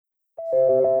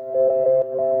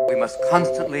We must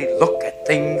constantly look at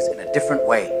things in a different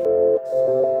way.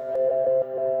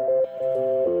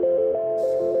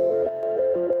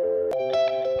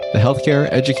 The Healthcare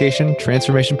Education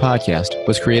Transformation Podcast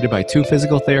was created by two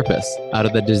physical therapists out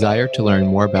of the desire to learn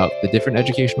more about the different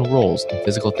educational roles in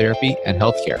physical therapy and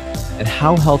healthcare, and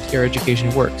how healthcare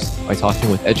education works by talking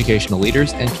with educational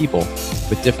leaders and people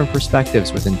with different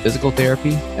perspectives within physical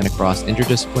therapy and across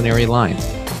interdisciplinary lines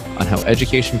on how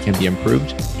education can be improved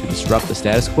to disrupt the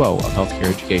status quo of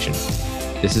healthcare education.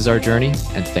 This is our journey,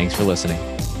 and thanks for listening.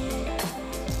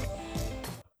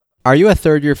 Are you a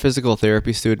third-year physical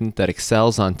therapy student that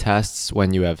excels on tests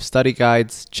when you have study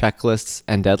guides, checklists,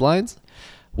 and deadlines?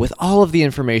 With all of the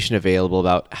information available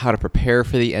about how to prepare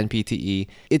for the NPTE,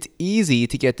 it's easy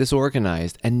to get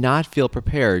disorganized and not feel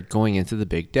prepared going into the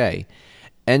big day.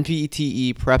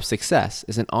 NPTE Prep Success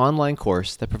is an online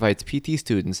course that provides PT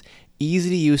students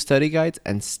easy-to-use study guides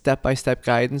and step-by-step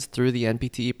guidance through the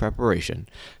NPTE preparation.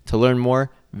 To learn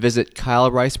more, visit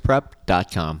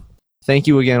kylericeprep.com. Thank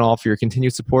you again all for your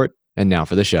continued support, and now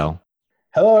for the show.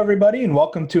 Hello, everybody, and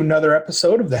welcome to another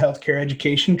episode of the Healthcare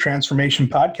Education Transformation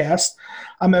Podcast.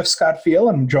 I'm F. Scott Field,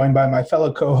 and I'm joined by my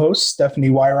fellow co-hosts, Stephanie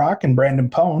Wyrock and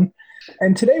Brandon Pone.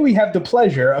 And today we have the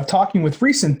pleasure of talking with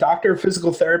recent Doctor of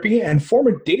Physical Therapy and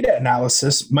former data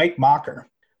analyst, Mike Makher.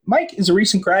 Mike is a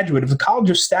recent graduate of the College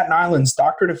of Staten Island's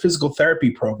Doctorate of Physical Therapy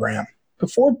program.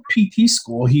 Before PT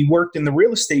school, he worked in the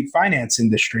real estate finance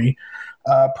industry.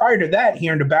 Prior to that, he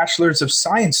earned a Bachelor's of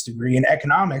Science degree in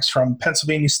economics from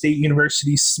Pennsylvania State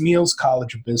University Smeals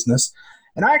College of Business.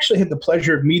 And I actually had the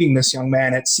pleasure of meeting this young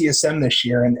man at CSM this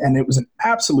year, and it was an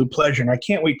absolute pleasure. And I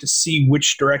can't wait to see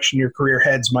which direction your career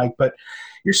heads, Mike. But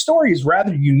your story is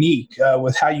rather unique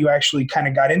with how you actually kind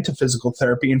of got into physical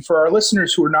therapy. And for our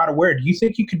listeners who are not aware, do you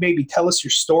think you could maybe tell us your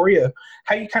story of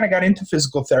how you kind of got into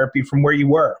physical therapy from where you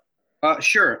were?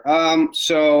 Sure.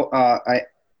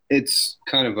 It's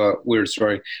kind of a weird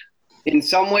story. In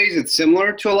some ways, it's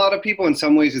similar to a lot of people. In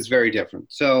some ways, it's very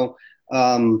different. So,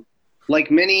 like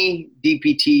many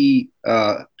DPT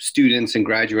students and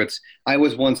graduates, I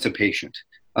was once a patient.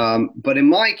 But in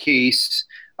my case,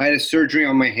 I had a surgery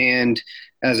on my hand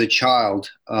as a child,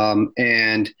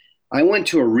 and I went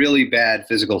to a really bad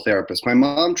physical therapist. My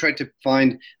mom tried to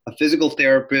find a physical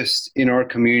therapist in our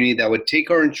community that would take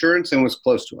our insurance and was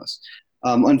close to us.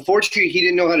 Unfortunately, he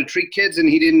didn't know how to treat kids and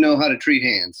he didn't know how to treat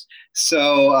hands.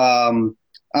 So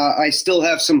I still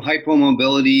have some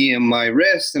hypomobility in my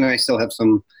wrist and I still have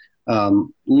some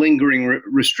lingering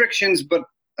restrictions, but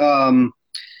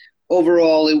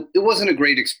overall, it wasn't a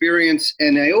great experience.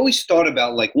 And I always thought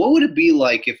about, like, what would it be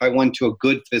like if I went to a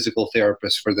good physical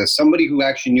therapist for this, somebody who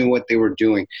actually knew what they were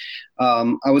doing.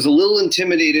 I was a little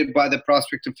intimidated by the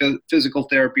prospect of physical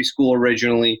therapy school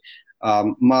originally.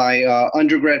 My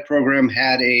undergrad program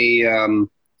had a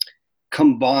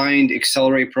combined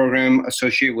accelerate program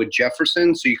associated with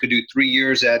Jefferson. So you could do 3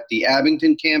 years at the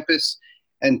Abington campus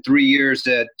and 3 years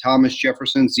at Thomas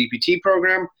Jefferson's DPT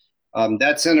program.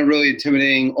 That sounded really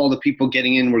intimidating. All the people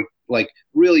getting in were like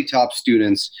really top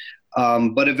students.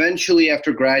 But eventually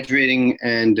after graduating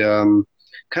and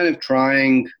kind of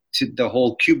trying the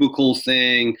whole cubicle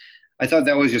thing, I thought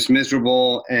that was just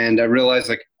miserable, and I realized,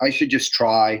 like, I should just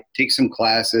try, take some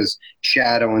classes,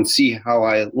 shadow, and see how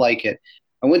I like it.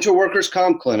 I went to a workers'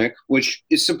 comp clinic, which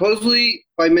is supposedly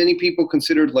by many people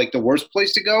considered like the worst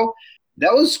place to go.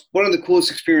 That was one of the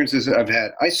coolest experiences that I've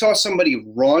had. I saw somebody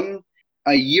run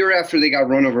a year after they got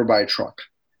run over by a truck.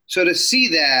 So to see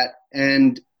that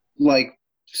and like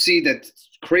see that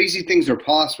crazy things are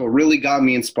possible really got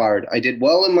me inspired. I did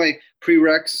well in my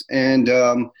prereqs, and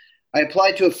I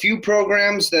applied to a few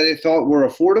programs that I thought were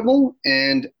affordable,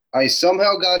 and I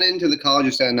somehow got into the College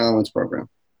of Staten Island's program.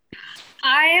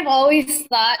 I have always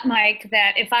thought, Mike,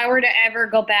 that if I were to ever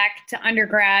go back to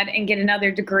undergrad and get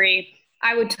another degree,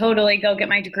 I would totally go get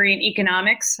my degree in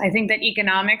economics. I think that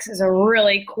economics is a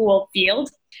really cool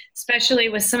field, especially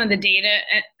with some of the data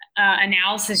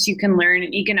analysis you can learn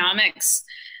in economics.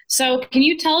 So can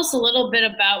you tell us a little bit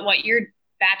about what your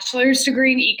bachelor's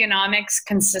degree in economics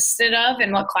consisted of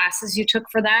and what classes you took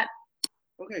for that?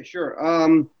 Okay, sure.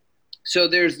 So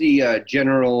there's the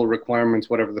general requirements,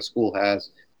 whatever the school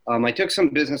has. I took some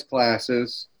business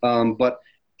classes, but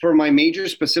for my major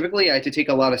specifically, I had to take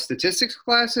a lot of statistics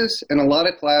classes and a lot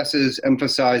of classes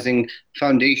emphasizing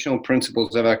foundational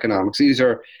principles of economics. These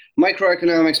are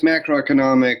microeconomics,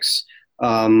 macroeconomics.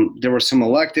 There were some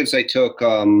electives I took.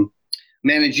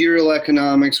 Managerial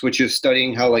economics, which is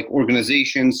studying how like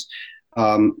organizations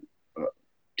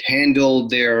handle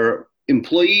their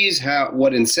employees,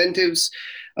 what incentives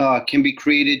can be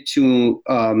created to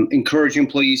encourage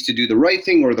employees to do the right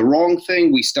thing or the wrong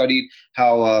thing. We studied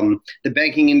how the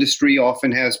banking industry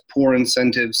often has poor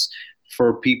incentives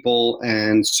for people,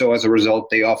 and so as a result,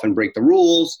 they often break the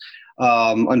rules.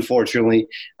 Unfortunately,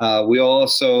 we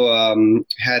also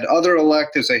had other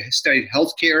electives. I studied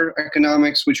healthcare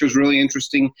economics, which was really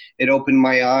interesting. It opened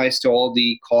my eyes to all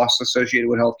the costs associated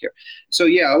with healthcare. So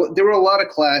yeah, there were a lot of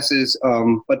classes,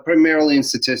 but primarily in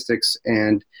statistics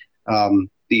and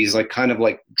these kind of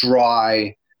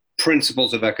dry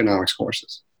principles of economics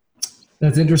courses.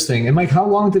 That's interesting. And Mike, how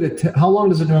long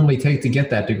does it normally take to get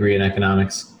that degree in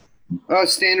economics?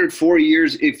 Standard 4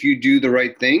 years if you do the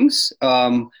right things.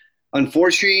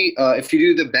 Unfortunately, if you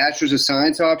do the Bachelor's of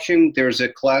Science option, there's a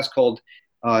class called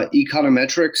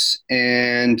Econometrics.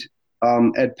 And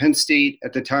at Penn State,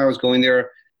 at the time I was going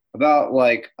there, about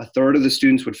a third of the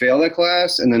students would fail that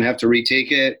class and then have to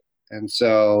retake it. And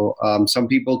so some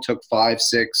people took 5,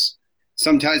 6.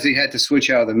 Sometimes they had to switch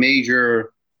out of the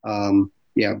major.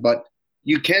 But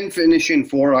you can finish in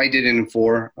 4. I did it in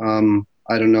 4.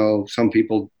 I don't know. Some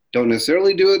people don't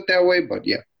necessarily do it that way, but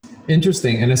yeah.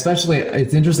 Interesting. And especially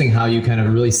it's interesting how you kind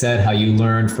of really said how you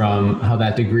learned from how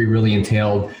that degree really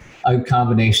entailed a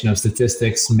combination of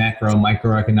statistics, macro,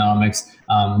 microeconomics,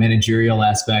 managerial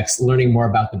aspects, learning more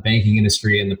about the banking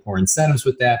industry and the poor incentives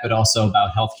with that, but also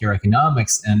about healthcare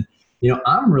economics. And,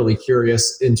 I'm really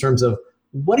curious in terms of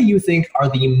what do you think are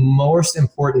the most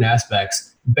important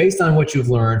aspects based on what you've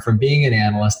learned from being an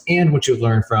analyst and what you've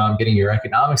learned from getting your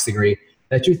economics degree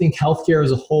that you think healthcare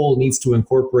as a whole needs to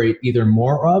incorporate either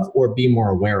more of or be more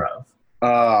aware of?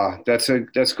 That's a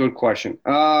good question.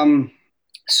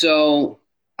 So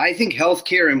I think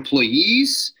healthcare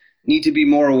employees need to be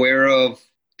more aware of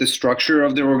the structure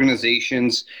of their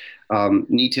organizations,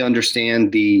 need to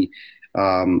understand the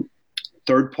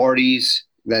third parties,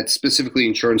 that specifically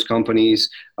insurance companies,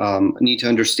 need to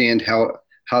understand how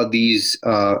these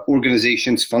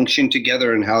organizations function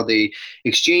together and how they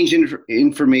exchange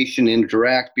information and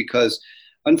interact, because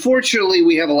unfortunately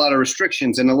we have a lot of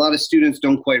restrictions and a lot of students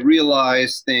don't quite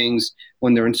realize things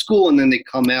when they're in school, and then they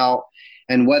come out,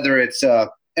 and whether it's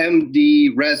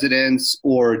MD residents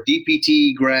or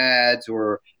DPT grads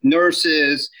or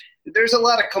nurses, there's a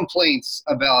lot of complaints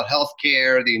about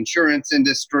healthcare, the insurance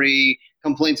industry,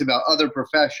 complaints about other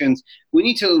professions. We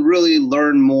need to really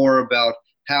learn more about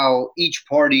how each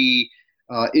party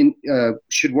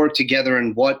should work together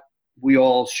and what we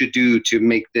all should do to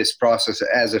make this process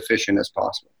as efficient as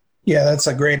possible. Yeah, that's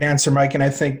a great answer, Mike. And I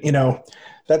think,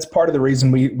 that's part of the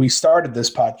reason we started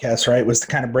this podcast, right, was to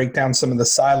kind of break down some of the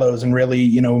silos and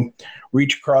really,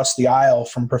 reach across the aisle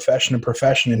from profession to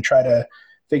profession and try to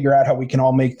figure out how we can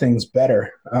all make things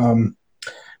better.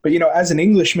 But, as an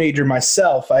English major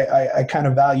myself, I kind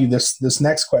of value this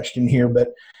next question here.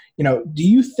 But, do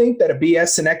you think that a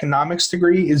BS in economics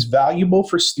degree is valuable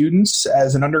for students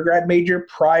as an undergrad major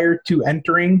prior to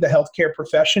entering the healthcare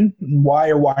profession? Why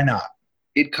or why not?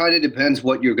 It kind of depends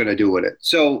what you're going to do with it.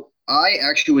 So I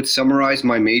actually would summarize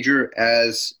my major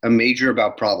as a major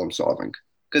about problem solving,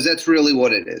 because that's really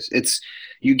what it is.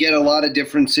 You get a lot of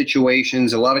different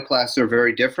situations. A lot of classes are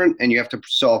very different, and you have to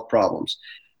solve problems.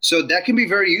 So that can be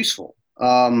very useful.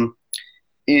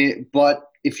 But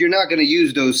if you're not going to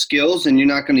use those skills and you're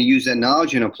not going to use that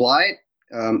knowledge and apply it,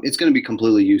 it's going to be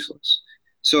completely useless.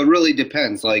 So it really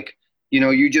depends.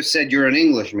 You just said you're an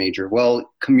English major.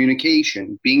 Well,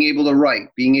 communication, being able to write,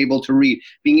 being able to read,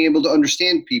 being able to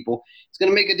understand people, it's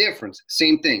going to make a difference.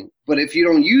 Same thing. But if you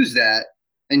don't use that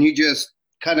and you just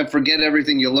kind of forget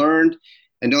everything you learned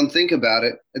and don't think about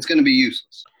it, it's going to be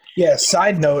useless. Yeah,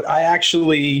 side note, I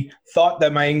actually thought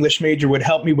that my English major would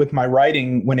help me with my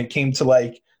writing when it came to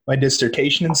my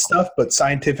dissertation and stuff, but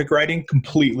scientific writing,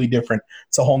 completely different.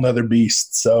 It's a whole nother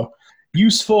beast. So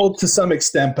useful to some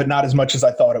extent, but not as much as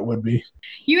I thought it would be.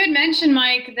 You had mentioned,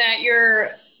 Mike, that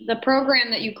the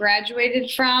program that you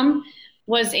graduated from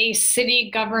was a city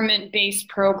government-based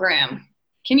program.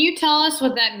 Can you tell us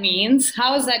what that means?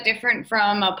 How is that different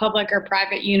from a public or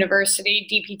private university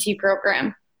DPT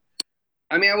program?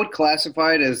 I mean, I would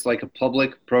classify it as like a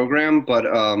public program, but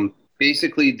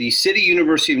basically the City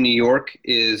University of New York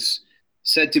is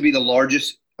said to be the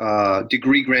largest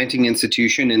degree granting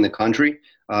institution in the country.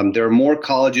 There are more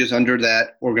colleges under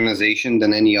that organization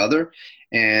than any other.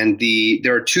 And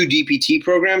there are 2 DPT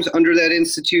programs under that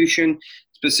institution,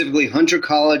 specifically Hunter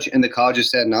College and the College of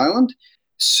Staten Island.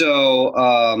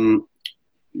 So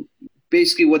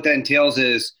basically what that entails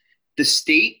is the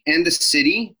state and the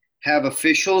city have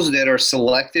officials that are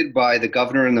selected by the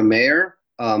governor and the mayor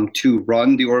to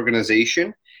run the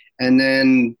organization. And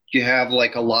then you have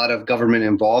like a lot of government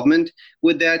involvement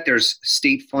with that. There's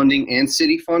state funding and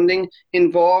city funding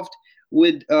involved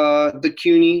with the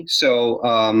CUNY. So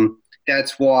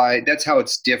that's how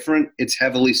it's different. It's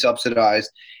heavily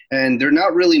subsidized, and they're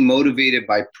not really motivated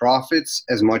by profits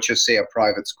as much as, say, a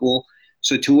private school.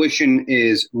 So tuition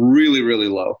is really, really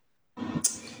low.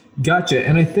 Gotcha.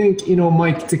 And I think,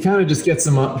 Mike, to kind of just get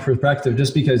some perspective,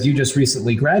 just because you just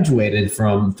recently graduated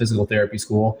from physical therapy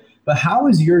school, but how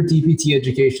is your DPT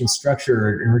education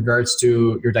structured in regards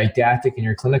to your didactic and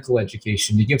your clinical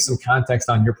education? To give some context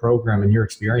on your program and your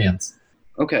experience.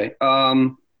 Okay.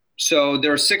 So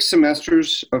there are 6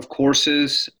 semesters of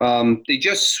courses. They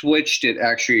just switched it,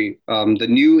 actually. The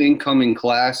new incoming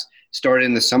class started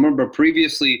in the summer, but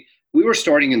previously we were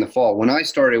starting in the fall. When I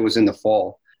started, it was in the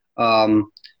fall. And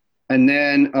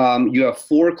then you have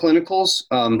 4 clinicals,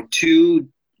 2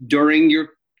 during your,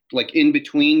 like in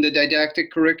between the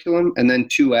didactic curriculum, and then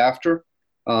 2 after.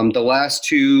 The last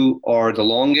 2 are the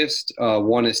longest.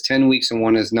 One is 10 weeks and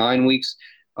one is 9 weeks.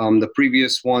 The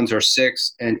previous ones are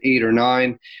 6 and 8 or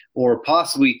 9, or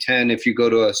possibly 10 if you go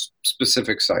to a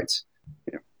specific sites.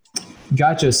 Yeah.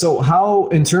 Gotcha. So how,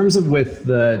 in terms of with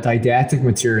the didactic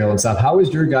material and stuff, how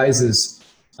is your guys's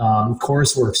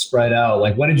coursework spread out?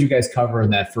 Like, what did you guys cover in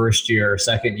that first year or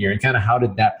second year, and kind of how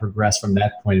did that progress from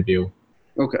that point of view?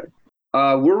 Okay.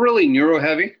 We're really neuro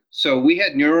heavy. So we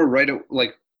had neuro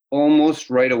almost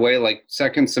right away, like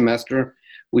second semester.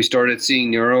 We started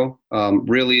seeing neuro,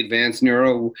 really advanced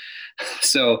neuro.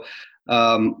 So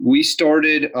we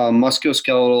started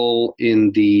musculoskeletal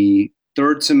in the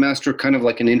 3rd semester, kind of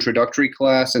like an introductory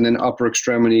class, and then upper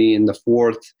extremity in the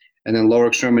 4th, and then lower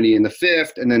extremity in the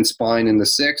 5th, and then spine in the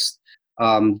 6th.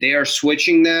 They are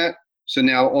switching that. So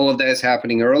now all of that is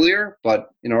happening earlier, but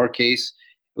in our case,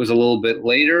 it was a little bit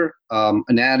later.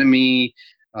 Anatomy,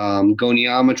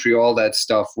 goniometry, all that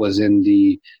stuff was in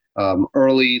the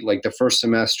early, like the first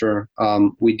semester.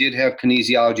 We did have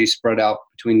kinesiology spread out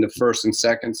between the first and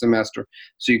second semester.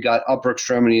 So you got upper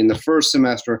extremity in the first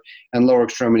semester and lower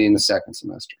extremity in the second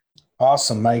semester.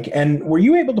 Awesome, Mike. And were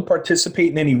you able to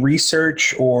participate in any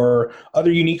research or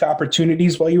other unique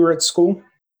opportunities while you were at school?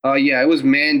 Yeah, it was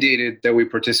mandated that we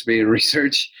participate in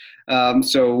research.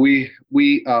 So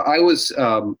I was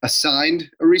assigned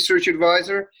a research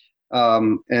advisor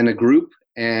and a group,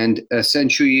 and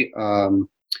essentially I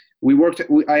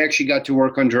actually got to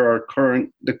work under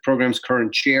the program's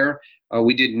current chair.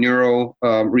 We did neuro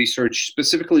research.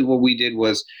 Specifically, what we did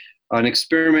was an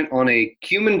experiment on a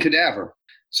human cadaver.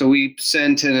 So we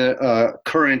sent a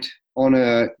current on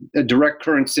a direct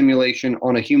current simulation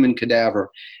on a human cadaver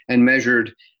and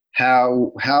measured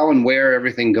how and where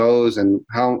everything goes, and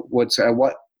at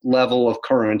what level of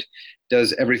current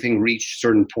does everything reach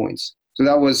certain points. So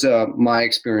that was my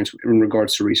experience in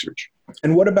regards to research.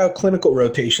 And what about clinical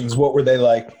rotations? What were they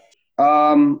like?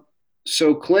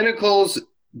 So clinicals,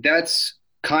 that's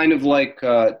kind of like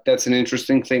that's an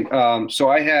interesting thing. So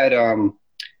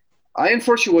I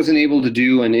unfortunately wasn't able to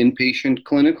do an inpatient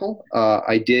clinical.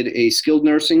 I did a skilled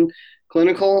nursing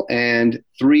clinical and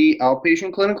 3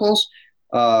 outpatient clinicals.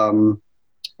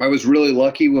 I was really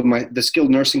lucky with the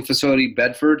skilled nursing facility,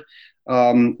 Bedford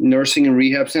Nursing and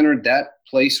Rehab Center. That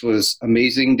place was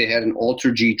amazing. They had an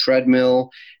Alter-G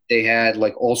treadmill. They had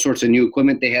like all sorts of new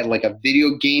equipment. They had like a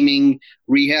video gaming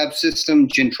rehab system,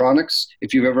 Gentronics,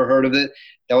 if you've ever heard of it.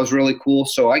 That was really cool.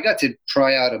 So I got to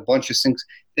try out a bunch of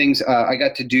things. I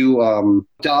got to do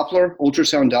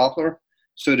ultrasound Doppler.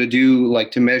 So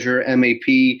to measure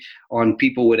MAP on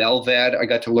people with LVAD, I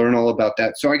got to learn all about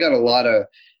that. So I got a lot of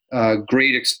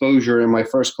great exposure in my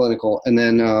first clinical. And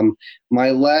then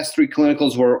my last 3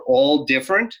 clinicals were all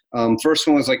different. First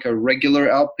one was like a regular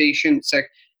outpatient.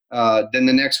 Then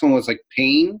the next one was like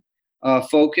pain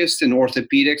focused in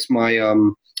orthopedics. My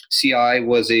CI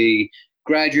was a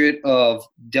graduate of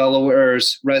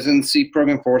Delaware's residency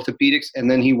program for orthopedics,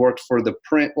 and then he worked for the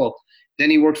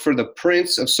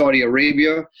Prince of Saudi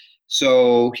Arabia.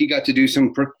 So he got to do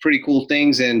some pretty cool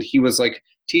things, and he was like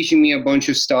teaching me a bunch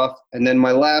of stuff. And then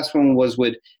my last one was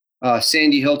with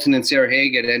Sandy Hilton and Sarah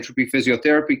Haig at Entropy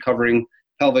Physiotherapy, covering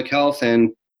pelvic health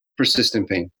and persistent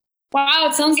pain. Wow,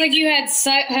 it sounds like you had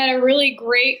a really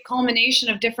great culmination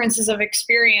of differences of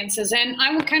experiences. And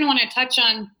I kind of want to touch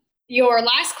on your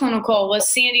last clinical with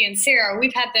Sandy and Sarah.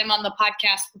 We've had them on the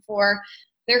podcast before.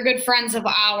 They're good friends of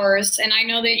ours. And I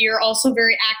know that you're also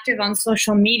very active on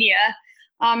social media.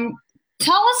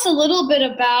 Tell us a little bit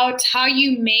about how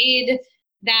you made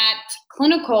that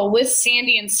clinical with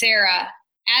Sandy and Sarah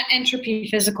at Entropy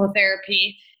Physical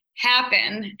Therapy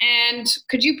happen. And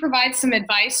could you provide some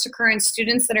advice to current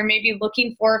students that are maybe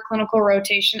looking for a clinical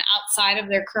rotation outside of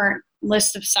their current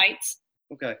list of sites?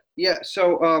 Okay. Yeah.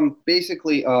 So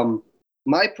basically, at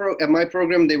my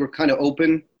program, they were kind of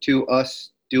open to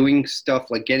us doing stuff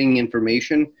like getting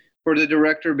information for the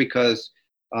director because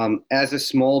as a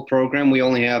small program, we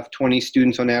only have 20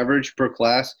 students on average per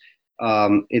class.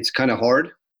 It's kind of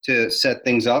hard to set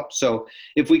things up. So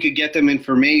if we could get them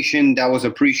information, that was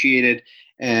appreciated.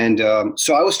 And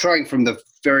so I was trying from the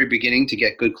very beginning to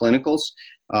get good clinicals.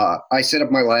 I set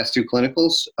up my last two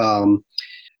clinicals.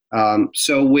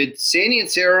 So with Sandy and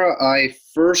Sarah, I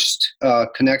first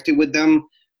connected with them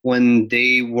when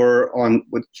they were on,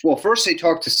 well, first they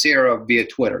talked to Sarah via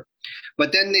Twitter,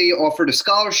 but then they offered a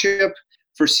scholarship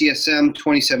for CSM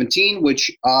 2017,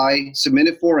 which I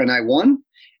submitted for and I won.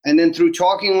 And then through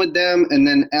talking with them and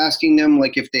then asking them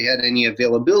like if they had any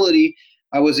availability,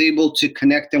 I was able to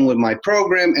connect them with my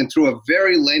program, and through a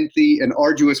very lengthy and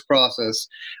arduous process,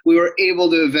 we were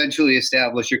able to eventually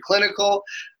establish a clinical.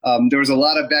 There was a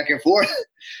lot of back and forth.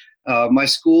 My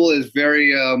school is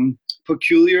very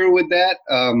peculiar with that.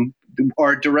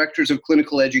 Our directors of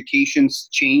clinical education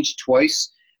changed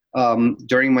twice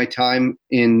during my time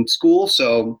in school,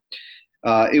 so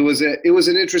it was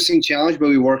an interesting challenge, but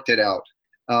we worked it out.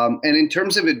 And in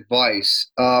terms of advice,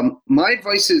 my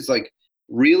advice is like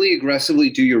really aggressively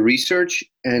do your research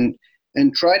and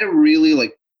try to really,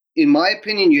 like, in my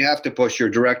opinion, you have to push your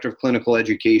director of clinical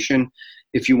education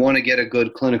if you want to get a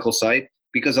good clinical site,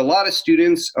 because a lot of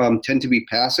students tend to be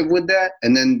passive with that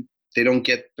and then they don't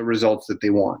get the results that they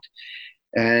want.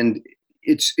 And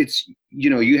it's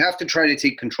you have to try to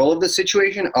take control of the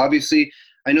situation. Obviously,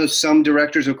 I know some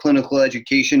directors of clinical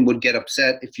education would get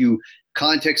upset if you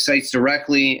contact sites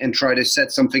directly and try to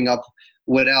set something up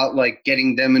without like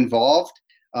getting them involved.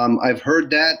 I've heard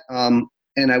that,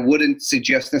 and I wouldn't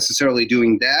suggest necessarily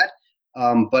doing that.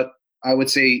 But I would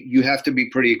say you have to be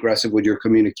pretty aggressive with your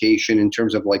communication in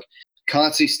terms of like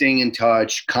constantly staying in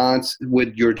touch,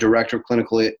 with your director of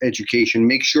clinical education.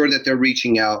 Make sure that they're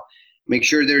reaching out, make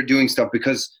sure they're doing stuff,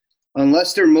 because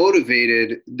unless they're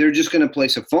motivated, they're just going to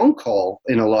place a phone call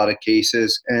in a lot of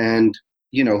cases. And,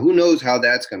 who knows how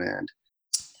that's going to end.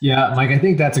 Yeah, Mike, I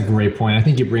think that's a great point. I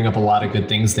think you bring up a lot of good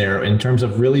things there in terms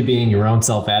of really being your own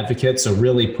self-advocate. So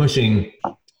really pushing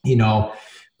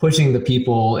the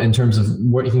people in terms of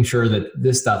making sure that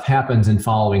this stuff happens and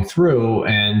following through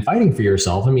and fighting for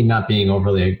yourself. I mean, not being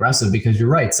overly aggressive, because you're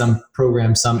right. Some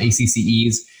programs, some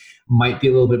ACCEs might be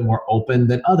a little bit more open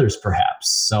than others, perhaps.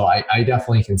 So I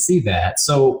definitely can see that.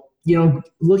 So,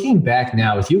 looking back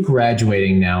now, with you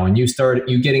graduating now and you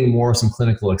getting some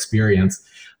clinical experience,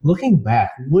 looking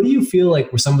back, what do you feel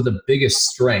like were some of the biggest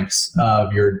strengths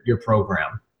of your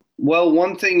program? Well,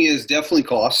 one thing is definitely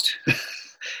cost.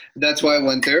 That's why I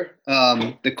went there.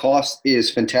 The cost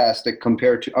is fantastic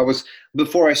compared to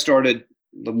before we started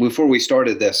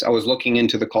this, I was looking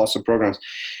into the cost of programs,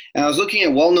 and I was looking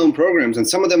at well-known programs, and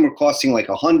some of them were costing like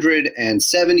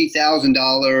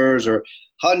 $170,000 or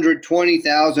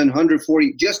 $120,000,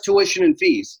 $140,000 just tuition and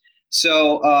fees.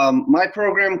 So my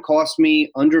program cost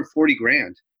me under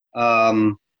 $40,000.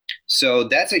 So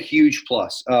that's a huge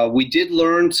plus. We did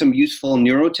learn some useful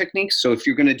neuro techniques. So if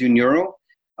you're going to do neuro,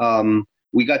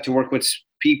 we got to work with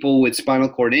people with spinal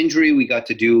cord injury. We got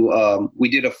to we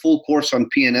did a full course on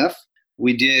PNF.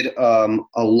 We did a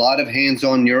lot of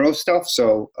hands-on neuro stuff.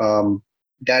 So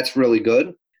that's really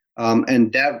good.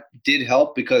 And that did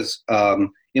help because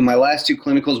in my last two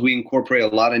clinicals, we incorporate a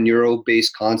lot of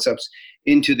neuro-based concepts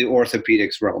into the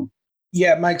orthopedics realm.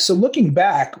 Yeah, Mike. So looking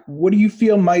back, what do you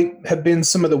feel might have been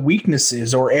some of the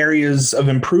weaknesses or areas of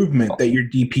improvement that your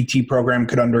DPT program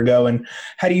could undergo? And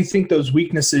how do you think those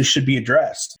weaknesses should be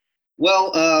addressed?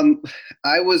 Well, when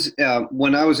I was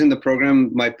in the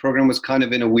program, my program was kind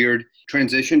of in a weird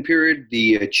transition period.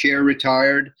 The chair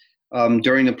retired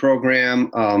during the program.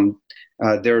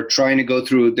 They're trying to go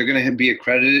through, they're going to be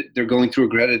accredited. They're going through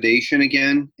accreditation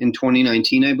again in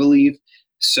 2019, I believe.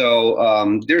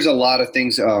 So there's a lot of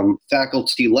things.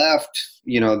 Faculty left,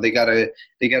 they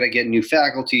gotta get new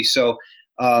faculty. So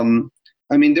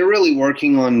they're really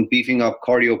working on beefing up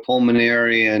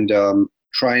cardiopulmonary and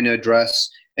trying to address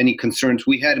any concerns.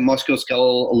 We had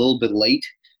musculoskeletal a little bit late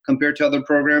compared to other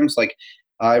programs. Like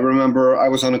I remember I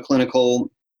was on a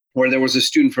clinical where there was a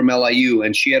student from LIU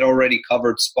and she had already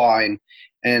covered spine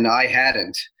and I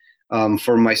hadn't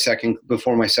before my second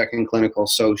clinical.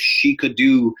 So she could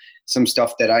do some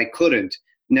stuff that I couldn't.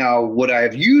 Now, would I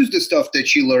have used the stuff that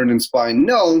she learned in spine?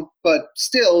 No, but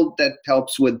still that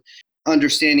helps with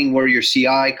understanding where your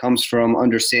CI comes from,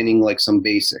 understanding like some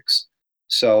basics.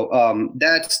 So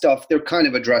that stuff, they're kind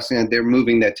of addressing it. They're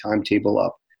moving that timetable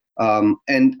up.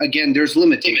 And again, there's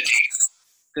limitations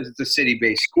because it's a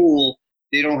city-based school.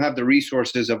 they don't have the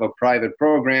resources of a private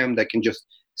program that can just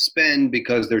spend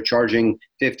because they're charging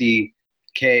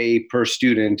 $50K per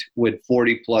student with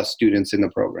 40 plus students in the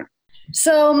program.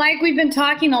 So, Mike, we've been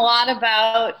talking a lot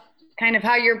about kind of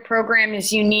how your program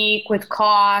is unique with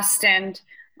cost and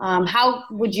how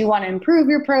would you want to improve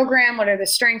your program? What are the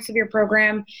strengths of your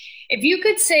program? If you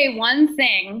could say one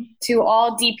thing to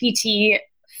all DPT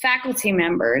faculty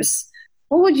members,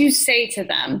 what would you say to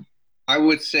them? I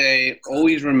would say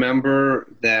always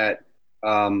remember that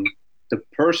the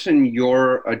person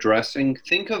you're addressing,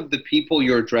 think of the people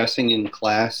you're addressing in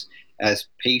class as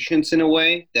patients in a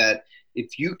way that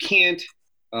if you can't,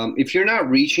 if you're not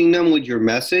reaching them with your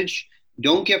message,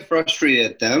 don't get frustrated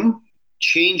at them.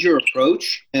 Change your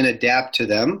approach and adapt to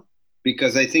them,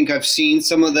 because I think I've seen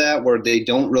some of that where they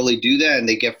don't really do that and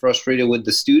they get frustrated with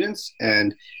the students.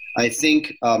 And I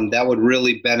think that would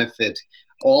really benefit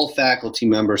all faculty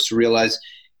members to realize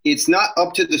it's not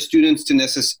up to the students to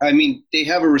necessarily, I mean, they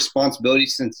have a responsibility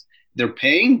since they're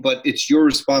paying, but it's your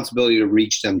responsibility to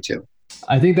reach them too.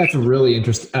 I think that's a really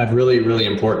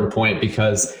important point,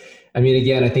 because I mean,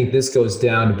 again, I think this goes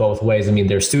down to both ways. I mean,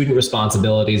 there's student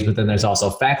responsibilities, but then there's also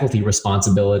faculty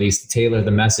responsibilities to tailor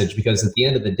the message, because at the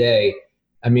end of the day,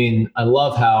 I mean, I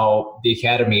love how the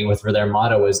Academy, with their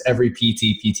motto is every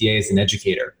PTA is an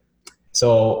educator.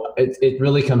 So it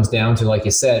really comes down to, like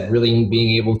you said, really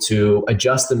being able to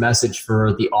adjust the message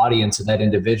for the audience or that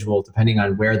individual, depending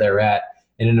on where they're at,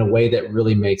 and in a way that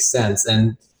really makes sense.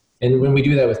 And when we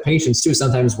do that with patients too,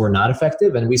 sometimes we're not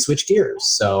effective and we switch gears.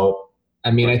 So I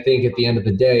mean, I think at the end of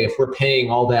the day, if we're paying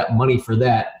all that money for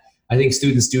that, I think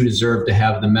students do deserve to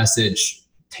have the message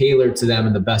tailored to them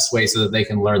in the best way so that they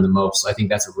can learn the most. So I think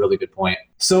that's a really good point.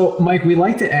 So Mike, we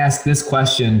like to ask this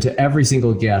question to every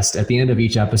single guest at the end of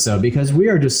each episode, because we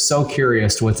are just so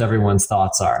curious to what everyone's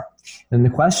thoughts are. And the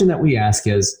question that we ask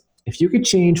is, if you could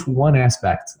change one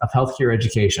aspect of healthcare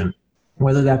education,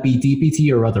 whether that be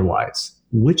DPT or otherwise,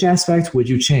 which aspect would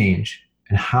you change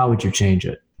and how would you change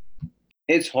it?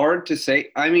 It's hard to say.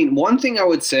 I mean, one thing I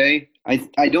would say,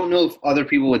 I don't know if other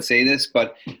people would say this,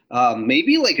 but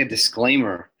maybe like a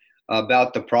disclaimer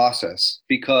about the process,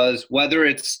 because whether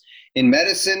it's in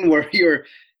medicine where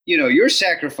you're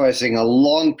sacrificing a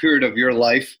long period of your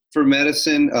life for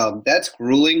medicine, that's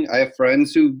grueling. I have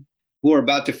friends who are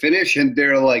about to finish and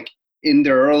they're like in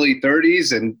their early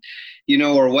 30s, and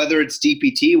or whether it's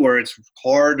DPT where it's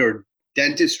hard, or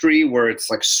dentistry where it's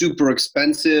like super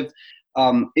expensive.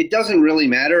 It doesn't really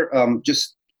matter.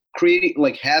 Just creating,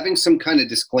 like having some kind of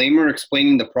disclaimer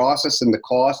explaining the process and the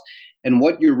cost and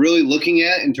what you're really looking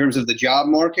at in terms of the job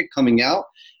market coming out,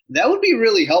 that would be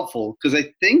really helpful, because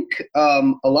I think a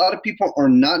lot of people are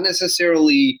not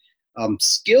necessarily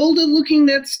skilled at looking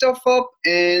that stuff up,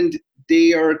 and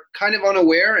they are kind of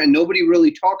unaware, and nobody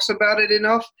really talks about it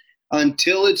enough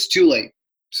until it's too late.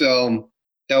 So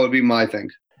that would be my thing.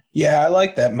 Yeah, I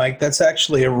like that, Mike. That's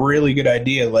actually a really good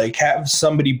idea. Like, have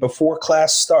somebody before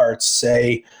class starts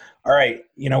say, all right,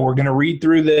 we're going to read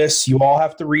through this. You all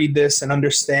have to read this and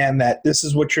understand that this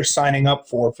is what you're signing up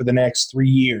for the next 3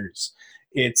 years.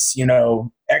 It's,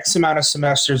 X amount of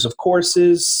semesters of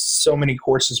courses, so many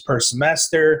courses per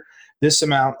semester, this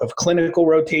amount of clinical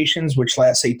rotations, which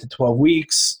lasts 8 to 12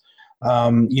 weeks.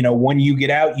 When you get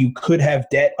out, you could have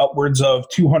debt upwards of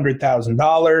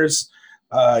 $200,000.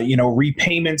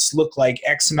 Repayments look like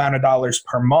X amount of dollars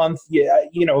per month. Yeah,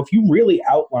 if you really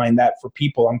outline that for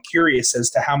people, I'm curious as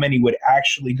to how many would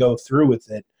actually go through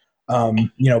with it,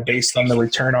 based on the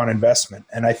return on investment.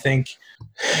 And I think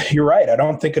you're right. I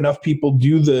don't think enough people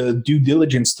do the due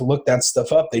diligence to look that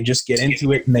stuff up. They just get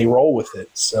into it and they roll with it.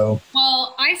 So,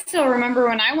 well, I still remember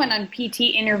when I went on PT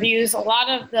interviews, a lot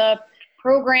of the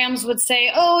programs would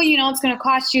say, oh, it's going to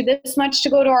cost you this much to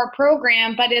go to our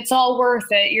program, but it's all worth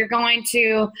it.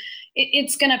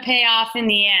 It's going to pay off in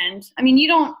the end. I mean,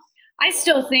 I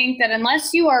still think that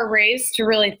unless you are raised to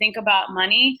really think about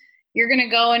money, you're going to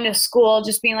go into school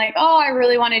just being like, oh, I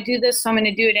really want to do this, so I'm going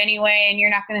to do it anyway. And you're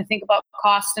not going to think about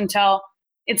cost until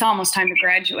it's almost time to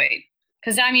graduate.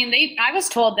 Because, I mean, I was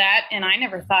told that, and I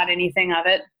never thought anything of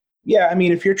it. Yeah, I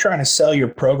mean, if you're trying to sell your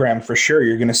program, for sure,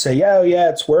 you're going to say, yeah,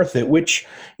 it's worth it, which,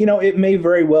 it may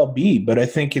very well be, but I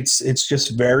think it's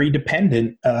just very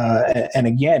dependent. And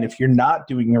again, if you're not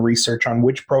doing the research on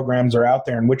which programs are out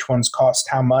there and which ones cost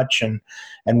how much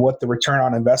and what the return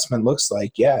on investment looks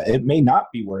like, yeah, it may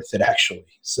not be worth it, actually.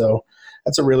 So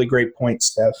that's a really great point,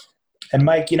 Steph. And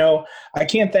Mike, I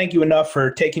can't thank you enough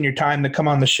for taking your time to come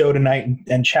on the show tonight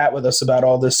and chat with us about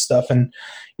all this stuff. And,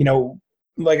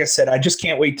 like I said, I just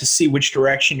can't wait to see which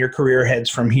direction your career heads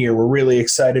from here. We're really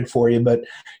excited for you. But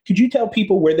could you tell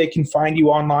people where they can find you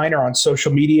online or on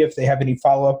social media if they have any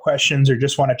follow-up questions or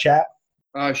just want to chat?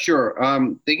 Sure.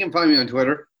 They can find me on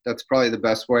Twitter. That's probably the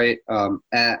best way.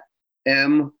 At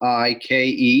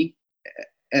MikeMakher.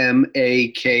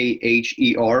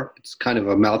 It's kind of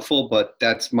a mouthful, but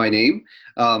that's my name.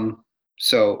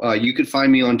 So you could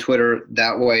find me on Twitter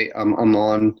that way. I'm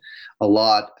on a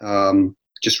lot.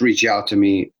 Just reach out to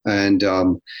me and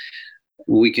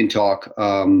we can talk.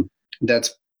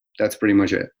 That's pretty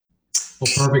much it.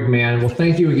 Well, perfect, man. Well,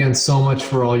 thank you again so much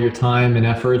for all your time and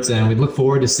efforts. And we look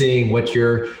forward to seeing what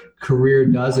your career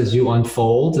does as you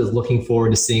unfold. Is looking forward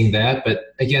to seeing that.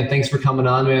 But again, thanks for coming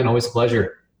on, man. Always a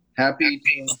pleasure. Happy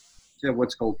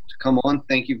to come on.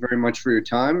 Thank you very much for your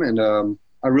time. And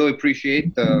I really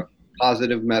appreciate the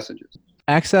positive messages.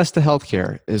 Access to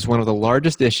healthcare is one of the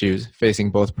largest issues facing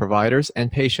both providers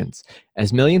and patients,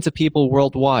 as millions of people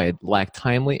worldwide lack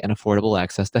timely and affordable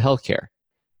access to healthcare.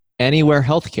 Anywhere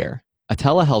Healthcare, a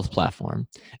telehealth platform,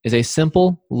 is a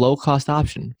simple, low-cost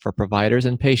option for providers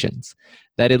and patients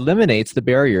that eliminates the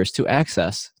barriers to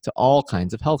access to all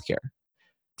kinds of healthcare.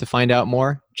 To find out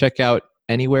more, check out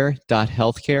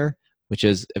anywhere.healthcare, which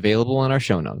is available on our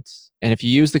show notes. And if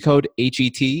you use the code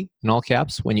HET in all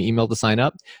caps when you email to sign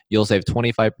up, you'll save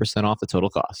 25% off the total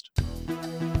cost.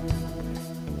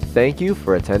 Thank you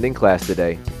for attending class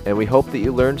today, and we hope that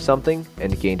you learned something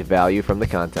and gained value from the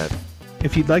content.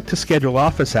 If you'd like to schedule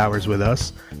office hours with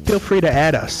us, feel free to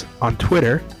add us on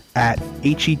Twitter at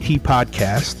HET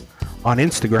Podcast, on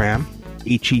Instagram,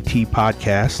 HET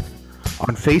Podcast,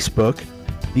 on Facebook,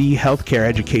 the Healthcare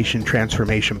Education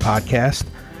Transformation Podcast,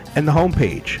 and the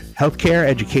homepage,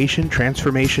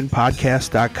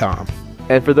 healthcareeducationtransformationpodcast.com.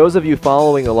 And for those of you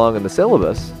following along in the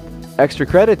syllabus, extra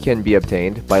credit can be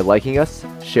obtained by liking us,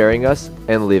 sharing us,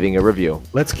 and leaving a review.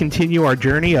 Let's continue our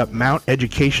journey up Mount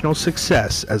Educational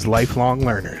Success as lifelong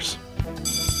learners.